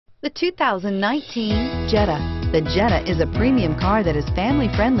The 2019 Jetta. The Jetta is a premium car that is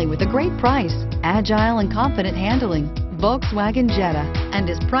family-friendly with a great price, agile and confident handling. Volkswagen Jetta, and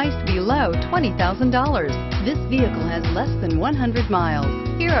is priced below $20,000. This vehicle has less than 100 miles.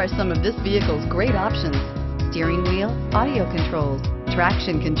 Here are some of this vehicle's great options: steering wheel audio controls,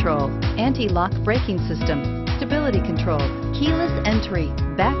 traction control, anti-lock braking system, stability control, keyless entry,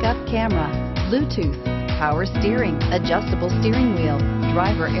 backup camera, Bluetooth, power steering, adjustable steering wheel,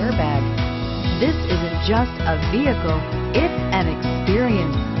 driver airbag. This isn't just a vehicle, it's an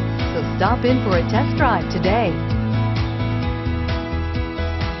experience. So stop in for a test drive today.